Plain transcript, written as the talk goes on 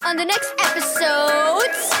on the next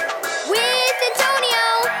episodes with Antonio.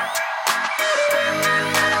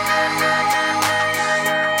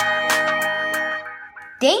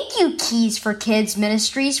 Thank you, Keys for Kids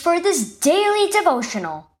Ministries, for this daily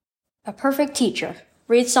devotional. A perfect teacher.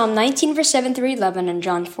 Read Psalm 19, verse 7 through 11, and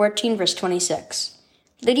John 14, verse 26.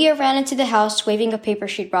 Lydia ran into the house waving a paper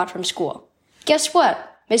she'd brought from school. Guess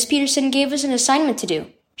what? Miss Peterson gave us an assignment to do,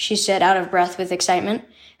 she said, out of breath with excitement.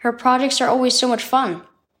 Her projects are always so much fun.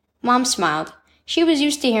 Mom smiled. She was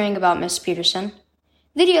used to hearing about Miss Peterson.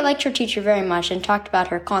 Lydia liked her teacher very much and talked about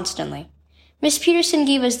her constantly. Miss Peterson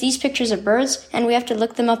gave us these pictures of birds, and we have to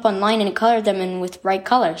look them up online and color them in with bright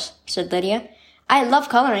colors, said Lydia. I love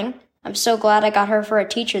coloring. I'm so glad I got her for a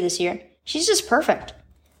teacher this year. She's just perfect.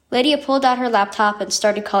 Lydia pulled out her laptop and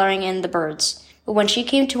started coloring in the birds, but when she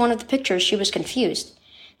came to one of the pictures, she was confused.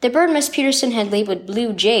 The bird Miss Peterson had labeled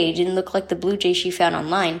Blue Jay didn't look like the blue jay she found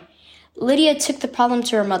online. Lydia took the problem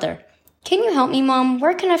to her mother. Can you help me, Mom?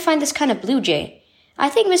 Where can I find this kind of blue jay? I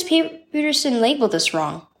think Miss Peterson labeled this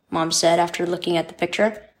wrong, Mom said after looking at the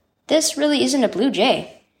picture. This really isn't a blue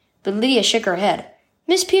jay. But Lydia shook her head.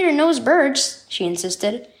 Miss Peter knows birds, she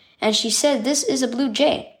insisted, and she said this is a blue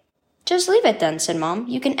jay. Just leave it then, said Mom.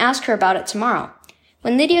 You can ask her about it tomorrow.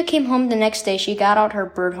 When Lydia came home the next day, she got out her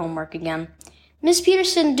bird homework again. Miss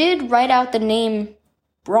Peterson did write out the name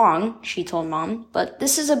wrong, she told Mom, but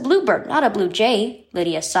this is a bluebird, not a blue jay,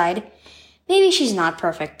 Lydia sighed. Maybe she's not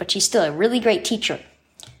perfect, but she's still a really great teacher.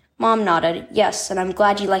 Mom nodded. Yes, and I'm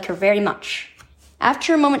glad you like her very much.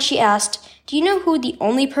 After a moment, she asked, do you know who the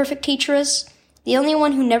only perfect teacher is? The only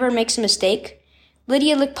one who never makes a mistake?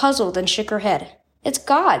 Lydia looked puzzled and shook her head. It's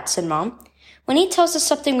God, said Mom. When He tells us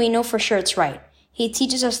something, we know for sure it's right. He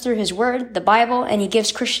teaches us through His Word, the Bible, and He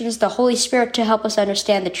gives Christians the Holy Spirit to help us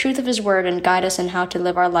understand the truth of His Word and guide us in how to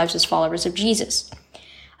live our lives as followers of Jesus.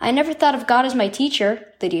 I never thought of God as my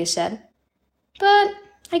teacher, Lydia said. But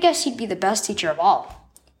I guess He'd be the best teacher of all.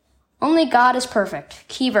 Only God is perfect.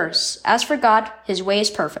 Key verse. As for God, His way is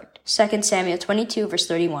perfect. 2 Samuel 22, verse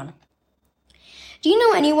 31. Do you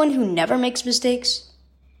know anyone who never makes mistakes?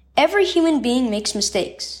 Every human being makes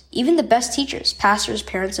mistakes, even the best teachers, pastors,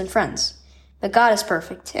 parents, and friends. But God is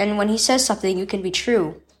perfect, and when He says something you can be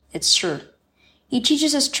true, it's true. He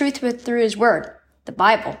teaches us truth through His Word, the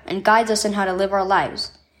Bible, and guides us in how to live our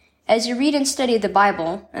lives. As you read and study the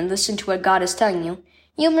Bible and listen to what God is telling you,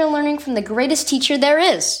 you'll be learning from the greatest teacher there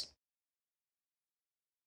is.